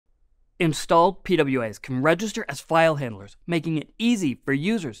Installed PWAs can register as file handlers, making it easy for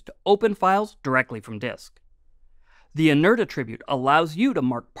users to open files directly from disk. The inert attribute allows you to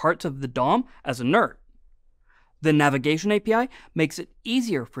mark parts of the DOM as inert. The navigation API makes it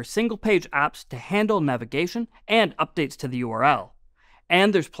easier for single-page apps to handle navigation and updates to the URL.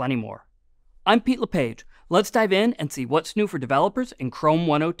 And there's plenty more. I'm LePage. Let's dive in and see what's new for developers in Chrome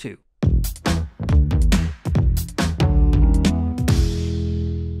 102.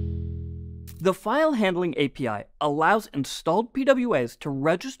 The File Handling API allows installed PWAs to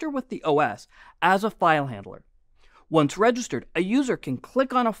register with the OS as a file handler. Once registered, a user can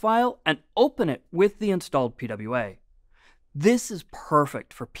click on a file and open it with the installed PWA. This is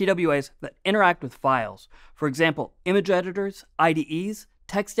perfect for PWAs that interact with files, for example, image editors, IDEs,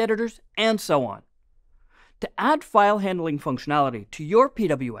 text editors, and so on. To add file handling functionality to your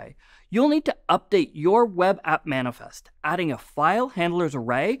PWA, you'll need to update your web app manifest, adding a file handlers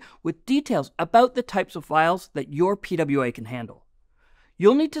array with details about the types of files that your PWA can handle.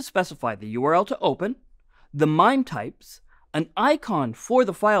 You'll need to specify the URL to open, the MIME types, an icon for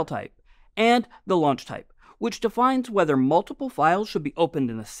the file type, and the launch type, which defines whether multiple files should be opened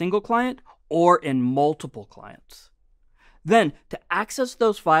in a single client or in multiple clients. Then, to access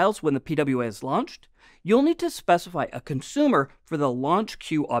those files when the PWA is launched, you'll need to specify a consumer for the launch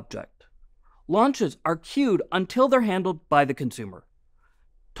queue object. Launches are queued until they're handled by the consumer.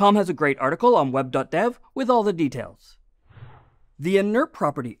 Tom has a great article on web.dev with all the details. The inert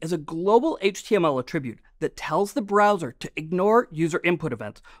property is a global HTML attribute that tells the browser to ignore user input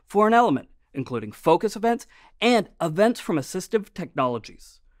events for an element, including focus events and events from assistive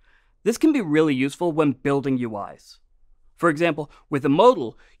technologies. This can be really useful when building UIs. For example, with a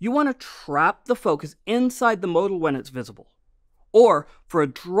modal, you want to trap the focus inside the modal when it's visible. Or, for a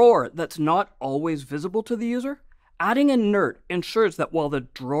drawer that's not always visible to the user, adding inert ensures that while the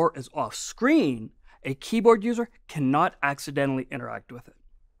drawer is off screen, a keyboard user cannot accidentally interact with it.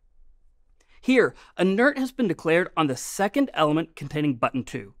 Here, inert has been declared on the second element containing button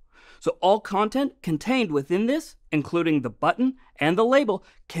 2. So all content contained within this, including the button and the label,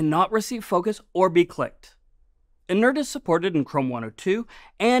 cannot receive focus or be clicked. Inert is supported in Chrome 102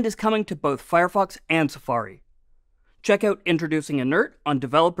 and is coming to both Firefox and Safari. Check out Introducing Inert on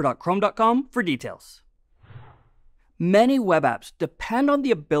developer.chrome.com for details. Many web apps depend on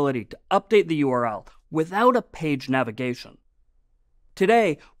the ability to update the URL without a page navigation.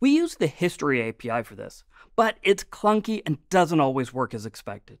 Today, we use the History API for this, but it's clunky and doesn't always work as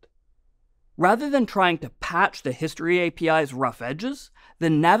expected. Rather than trying to patch the History API's rough edges, the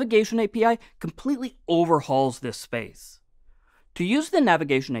Navigation API completely overhauls this space. To use the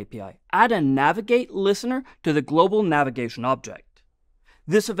Navigation API, add a Navigate listener to the global navigation object.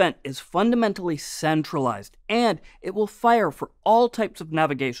 This event is fundamentally centralized, and it will fire for all types of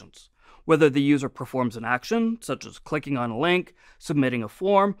navigations, whether the user performs an action, such as clicking on a link, submitting a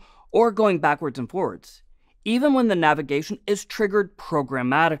form, or going backwards and forwards, even when the navigation is triggered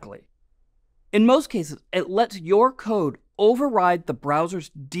programmatically. In most cases, it lets your code override the browser's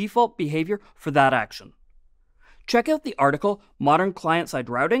default behavior for that action. Check out the article Modern Client-Side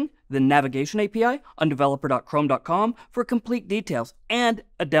Routing, the Navigation API on developer.chrome.com for complete details and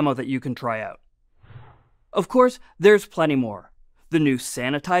a demo that you can try out. Of course, there's plenty more. The new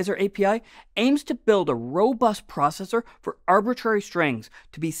Sanitizer API aims to build a robust processor for arbitrary strings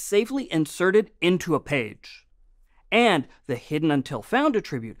to be safely inserted into a page. And the Hidden Until Found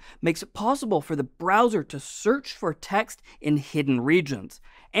attribute makes it possible for the browser to search for text in hidden regions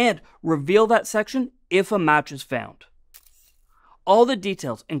and reveal that section if a match is found. All the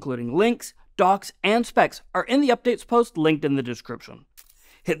details, including links, docs, and specs, are in the updates post linked in the description.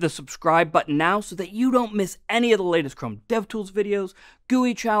 Hit the subscribe button now so that you don't miss any of the latest Chrome DevTools videos,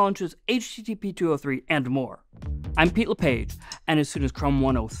 GUI challenges, HTTP 203, and more. I'm LePage, and as soon as Chrome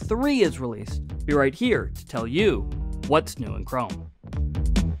 103 is released, be right here to tell you what's new in Chrome.